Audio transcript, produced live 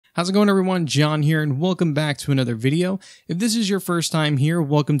How's it going, everyone? John here, and welcome back to another video. If this is your first time here,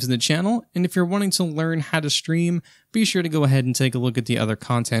 welcome to the channel, and if you're wanting to learn how to stream, be sure to go ahead and take a look at the other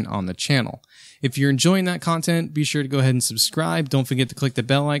content on the channel. If you're enjoying that content, be sure to go ahead and subscribe. Don't forget to click the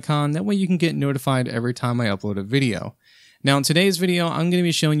bell icon, that way you can get notified every time I upload a video. Now, in today's video, I'm going to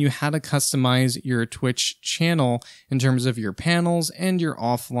be showing you how to customize your Twitch channel in terms of your panels and your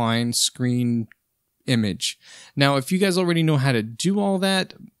offline screen image. Now, if you guys already know how to do all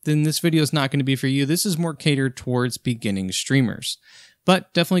that, then this video is not going to be for you. This is more catered towards beginning streamers.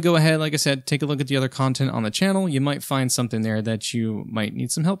 But definitely go ahead, like I said, take a look at the other content on the channel. You might find something there that you might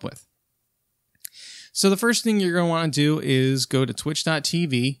need some help with. So the first thing you're going to want to do is go to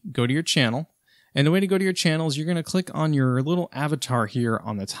twitch.tv, go to your channel. And the way to go to your channel is you're going to click on your little avatar here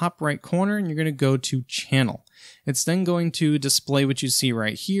on the top right corner, and you're going to go to channel. It's then going to display what you see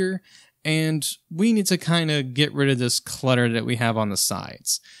right here. And we need to kind of get rid of this clutter that we have on the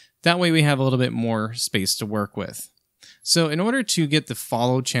sides. That way we have a little bit more space to work with. So in order to get the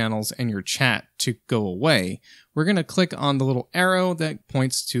follow channels and your chat to go away, we're going to click on the little arrow that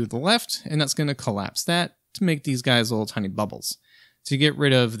points to the left, and that's going to collapse that to make these guys little tiny bubbles. To get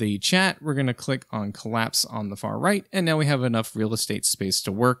rid of the chat, we're going to click on collapse on the far right, and now we have enough real estate space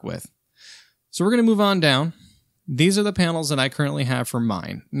to work with. So we're going to move on down. These are the panels that I currently have for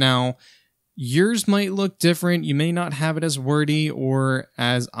mine. Now, yours might look different. You may not have it as wordy or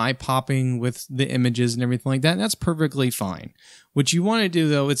as eye-popping with the images and everything like that. That's perfectly fine. What you want to do,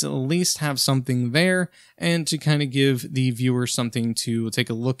 though, is at least have something there and to kind of give the viewer something to take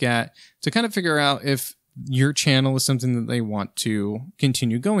a look at, to kind of figure out if your channel is something that they want to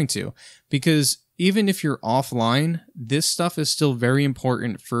continue going to. Because even if you're offline, this stuff is still very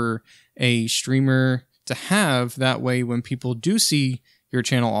important for a streamer to have. That way, when people do see your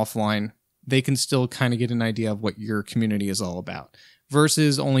channel offline, they can still kind of get an idea of what your community is all about,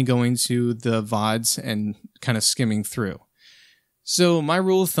 versus only going to the VODs and kind of skimming through. So my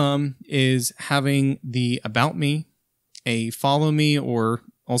rule of thumb is having the About Me, a Follow Me, or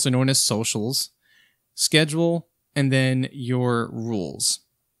also known as socials, schedule, and then your rules.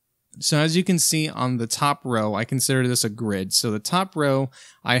 So as you can see on the top row, I consider this a grid. So the top row,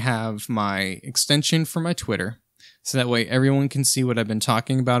 I have my extension for my Twitter. So that way everyone can see what I've been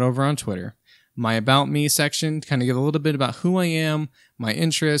talking about over on Twitter. My About Me section, kind of give a little bit about who I am, my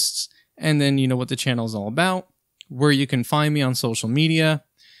interests, and then you know what the channel is all about, where you can find me on social media,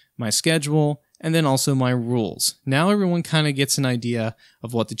 my schedule, and then also my rules. Now everyone kind of gets an idea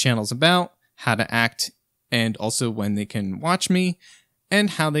of what the channel's about, how to act, and also when they can watch me,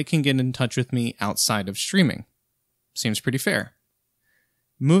 and how they can get in touch with me outside of streaming. Seems pretty fair.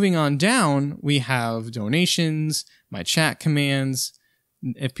 Moving on down, we have donations, my chat commands.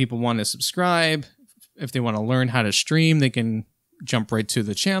 If people want to subscribe, if they want to learn how to stream, they can jump right to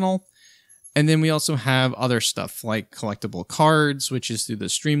the channel. And then we also have other stuff like collectible cards, which is through the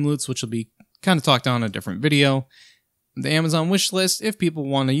Streamlabs, which will be kind of talked on in a different video. The Amazon wish list, if people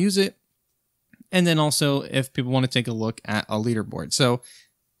want to use it. And then also if people want to take a look at a leaderboard. So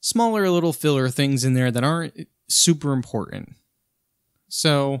smaller little filler things in there that aren't super important.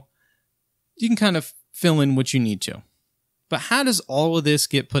 So you can kind of fill in what you need to. But how does all of this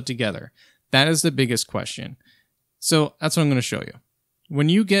get put together? That is the biggest question. So that's what I'm going to show you. When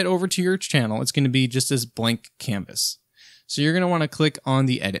you get over to your channel, it's going to be just this blank canvas. So you're going to want to click on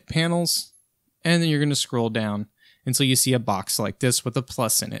the edit panels, and then you're going to scroll down until you see a box like this with a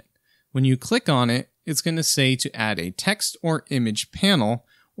plus in it. When you click on it, it's going to say to add a text or image panel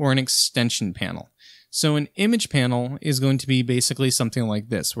or an extension panel. So an image panel is going to be basically something like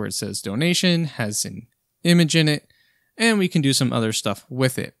this, where it says donation, has an image in it, and we can do some other stuff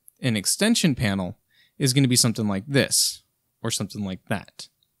with it. An extension panel is going to be something like this, or something like that.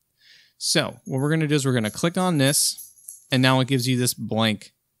 So what we're going to do is we're going to click on this, and now it gives you this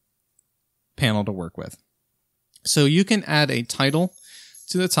blank panel to work with. So you can add a title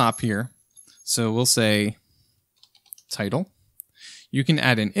to the top here. So we'll say title. You can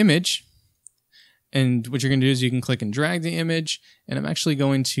add an image. And what you're going to do is you can click and drag the image. And I'm actually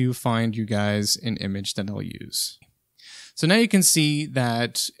going to find you guys an image that I'll use. So now you can see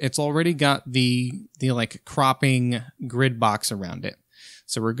that it's already got the like cropping grid box around it.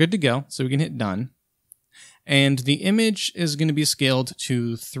 So we're good to go. So we can hit done. And the image is going to be scaled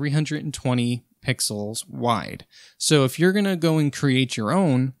to 320 pixels wide. So if you're going to go and create your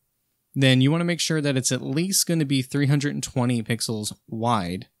own, then you want to make sure that it's at least going to be 320 pixels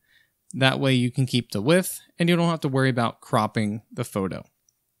wide. That way you can keep the width and you don't have to worry about cropping the photo.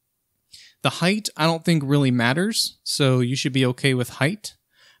 The height, I don't think really matters, so you should be okay with height.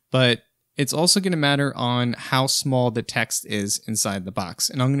 But it's also going to matter on how small the text is inside the box.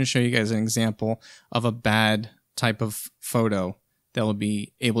 And I'm going to show you guys an example of a bad type of photo that will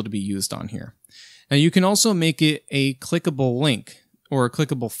be able to be used on here. Now you can also make it a clickable link or a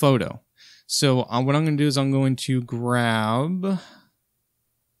clickable photo. So what I'm going to do is I'm going to grab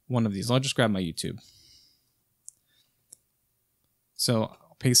one of these. I'll just grab my YouTube. So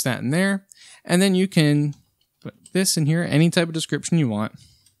I'll paste that in there. And then you can put this in here, any type of description you want.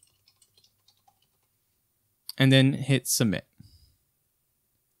 And then hit submit.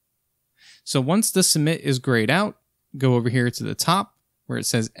 So once the submit is grayed out, go over here to the top where it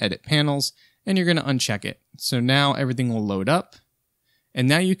says edit panels, and you're going to uncheck it. So now everything will load up. And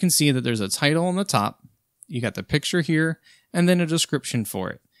now you can see that there's a title on the top. You got the picture here and then a description for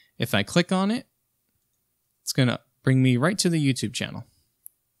it. If I click on it, it's going to bring me right to the YouTube channel.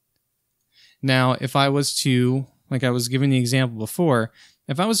 Now, if I was to, like I was giving the example before,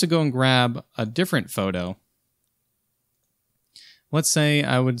 if I was to go and grab a different photo, let's say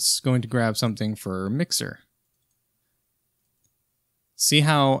I was going to grab something for Mixer. See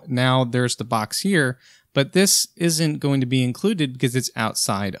how now there's the box here, but this isn't going to be included because it's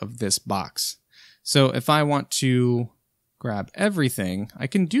outside of this box. So if I want to grab everything, I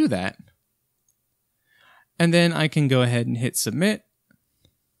can do that. And then I can go ahead and hit submit.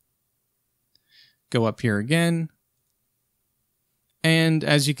 Go up here again. And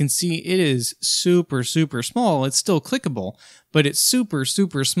as you can see, it is super, super small. It's still clickable, but it's super,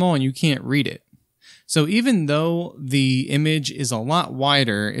 super small and you can't read it. So even though the image is a lot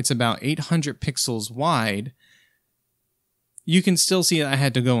wider, it's about 800 pixels wide, you can still see that I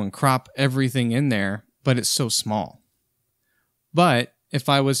had to go and crop everything in there, but it's so small. But if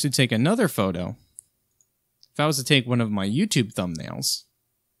I was to take another photo, if I was to take one of my YouTube thumbnails,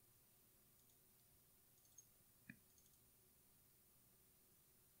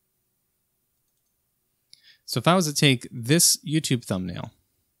 so if I was to take this YouTube thumbnail,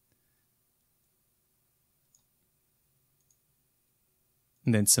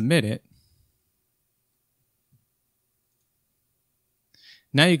 and then submit it,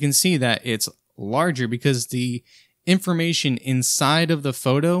 now you can see that it's larger because the information inside of the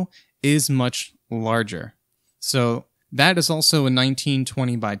photo is much larger. So that is also a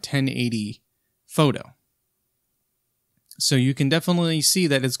 1920 by 1080 photo. So you can definitely see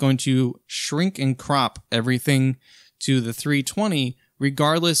that it's going to shrink and crop everything to the 320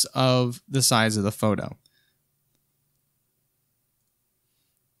 regardless of the size of the photo.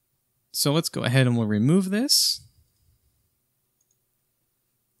 So let's go ahead and we'll remove this.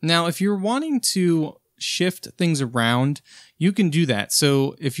 Now, if you're wanting to shift things around, you can do that.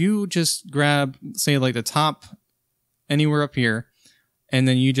 So if you just grab, say like the top anywhere up here, and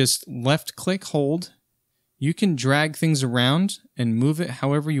then you just left click hold, you can drag things around and move it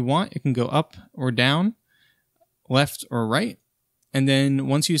however you want. It can go up or down, left or right. And then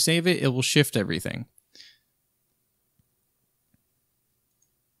once you save it, it will shift everything.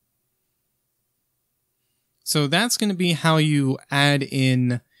 So that's going to be how you add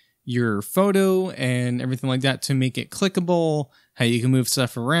in your photo and everything like that to make it clickable, how you can move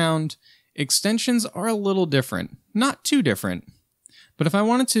stuff around. Extensions are a little different, not too different. But if I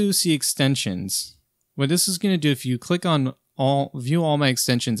wanted to see extensions, what this is going to do, if you click on view all my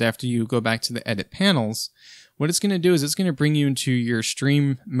extensions after you go back to the edit panels, what it's going to do is it's going to bring you into your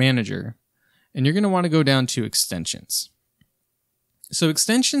stream manager, and you're going to want to go down to extensions. So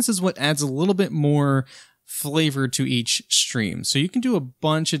extensions is what adds a little bit more flavor to each stream. So you can do a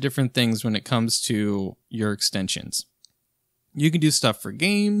bunch of different things when it comes to your extensions. You can do stuff for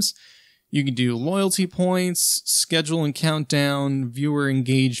games, you can do loyalty points, schedule and countdown, viewer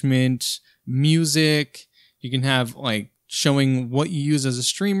engagement, music. You can have like showing what you use as a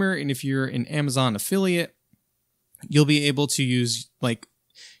streamer, and if you're an Amazon affiliate, you'll be able to use like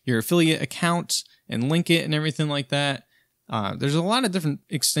your affiliate account and link it and everything like that. There's a lot of different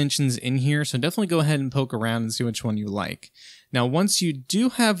extensions in here, so definitely go ahead and poke around and see which one you like. Now, once you do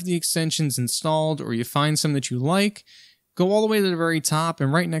have the extensions installed or you find some that you like, go all the way to the very top,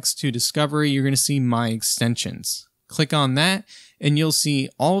 and right next to Discovery, you're going to see My Extensions. Click on that, and you'll see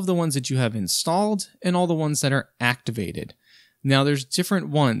all of the ones that you have installed and all the ones that are activated. Now, there's different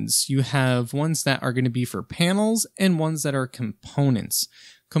ones. You have ones that are going to be for panels and ones that are components.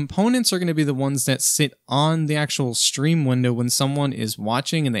 Components are going to be the ones that sit on the actual stream window when someone is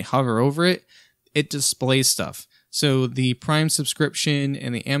watching and they hover over it. It displays stuff. So the Prime subscription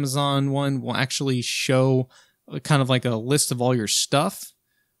and the Amazon one will actually show kind of like a list of all your stuff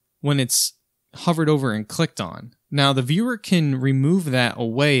when it's hovered over and clicked on. Now, the viewer can remove that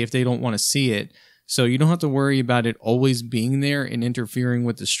away if they don't want to see it. So you don't have to worry about it always being there and interfering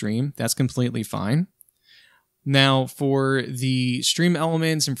with the stream. That's completely fine. Now, for the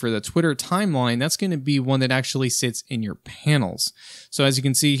StreamElements and for the Twitter timeline, that's going to be one that actually sits in your panels. So as you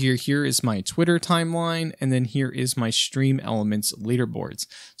can see here, here is my Twitter timeline, and then here is my StreamElements leaderboards.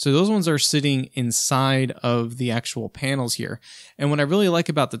 So those ones are sitting inside of the actual panels here. And what I really like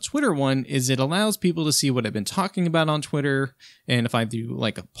about the Twitter one is it allows people to see what I've been talking about on Twitter. And if I do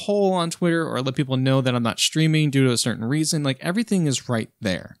like a poll on Twitter or let people know that I'm not streaming due to a certain reason, like everything is right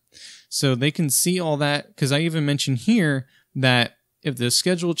there. So they can see all that, because I even mentioned here that if the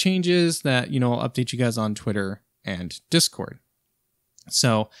schedule changes, that, I'll update you guys on Twitter and Discord.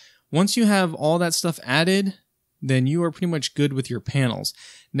 So once you have all that stuff added, then you are pretty much good with your panels.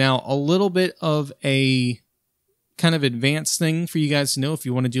 Now, a little bit of a kind of advanced thing for you guys to know if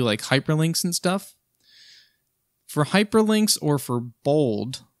you want to do like hyperlinks and stuff. For hyperlinks or for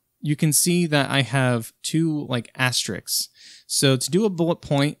bold, you can see that I have two like asterisks. So to do a bullet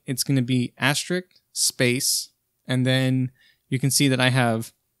point, it's going to be asterisk, space, and then you can see that I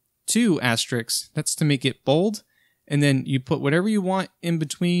have two asterisks. That's to make it bold. And then you put whatever you want in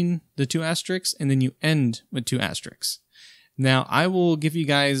between the two asterisks, and then you end with two asterisks. Now, I will give you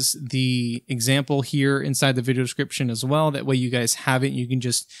guys the example here inside the video description as well. That way you guys have it. You can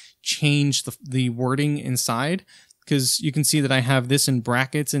just change the wording inside, because you can see that I have this in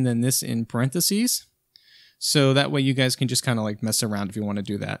brackets and then this in parentheses. So that way you guys can just kind of like mess around if you want to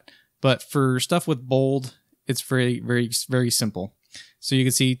do that. But for stuff with bold, it's very, very, very simple. So you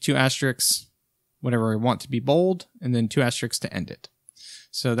can see two asterisks, whatever I want to be bold, and then two asterisks to end it.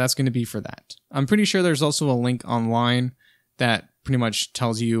 So that's going to be for that. I'm pretty sure there's also a link online that pretty much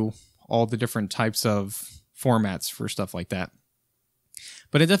tells you all the different types of formats for stuff like that.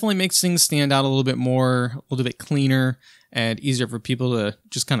 But it definitely makes things stand out a little bit more, a little bit cleaner, and easier for people to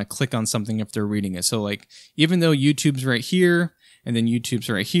just kind of click on something if they're reading it. So like, even though YouTube's right here, and then YouTube's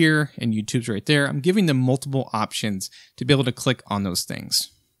right here, and YouTube's right there, I'm giving them multiple options to be able to click on those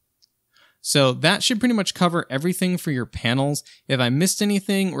things. So that should pretty much cover everything for your panels. If I missed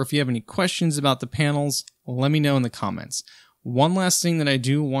anything, or if you have any questions about the panels, let me know in the comments. One last thing that I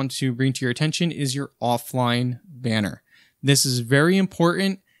do want to bring to your attention is your offline banner. This is very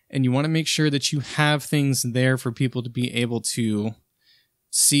important, and you want to make sure that you have things there for people to be able to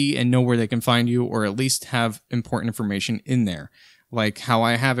see and know where they can find you, or at least have important information in there. Like how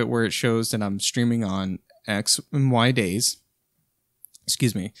I have it where it shows that I'm streaming on X and Y days.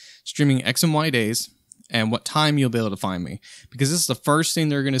 Streaming X and Y days, and what time you'll be able to find me. Because this is the first thing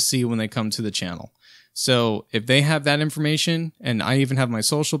they're going to see when they come to the channel. So if they have that information, and I even have my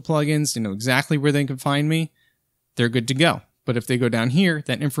social plugins to know exactly where they can find me, they're good to go. But if they go down here,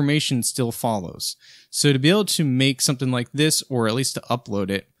 that information still follows. So to be able to make something like this, or at least to upload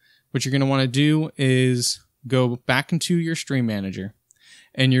it, what you're going to want to do is go back into your Stream Manager,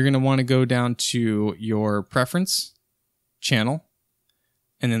 and you're going to want to go down to your Preference, Channel,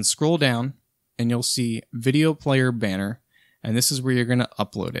 and then scroll down, and you'll see Video Player Banner, and this is where you're going to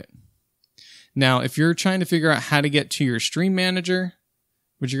upload it. Now, if you're trying to figure out how to get to your Stream Manager,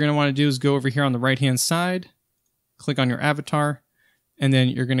 what you're going to want to do is go over here on the right-hand side, click on your avatar, and then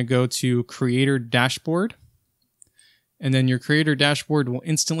you're going to go to Creator Dashboard. And then your Creator Dashboard will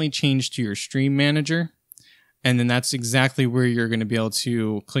instantly change to your Stream Manager. And then that's exactly where you're going to be able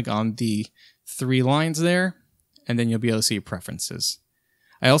to click on the three lines there, and then you'll be able to see preferences.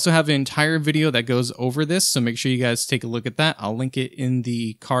 I also have an entire video that goes over this, so make sure you guys take a look at that. I'll link it in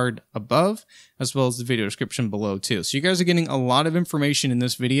the card above, as well as the video description below too. So you guys are getting a lot of information in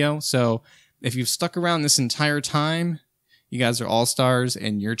this video, so if you've stuck around this entire time, you guys are all-stars,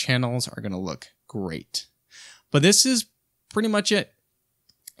 and your channels are going to look great. But this is pretty much it.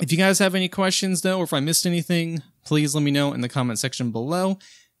 If you guys have any questions, though, or if I missed anything, please let me know in the comment section below.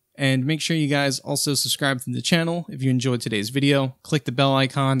 And make sure you guys also subscribe to the channel if you enjoyed today's video. Click the bell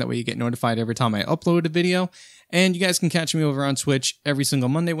icon, that way you get notified every time I upload a video. And you guys can catch me over on Twitch every single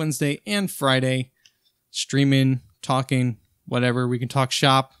Monday, Wednesday, and Friday, streaming, talking, whatever. We can talk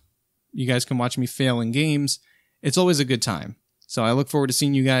shop. You guys can watch me fail in games. It's always a good time. So I look forward to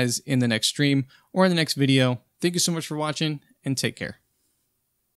seeing you guys in the next stream or in the next video. Thank you so much for watching, and take care.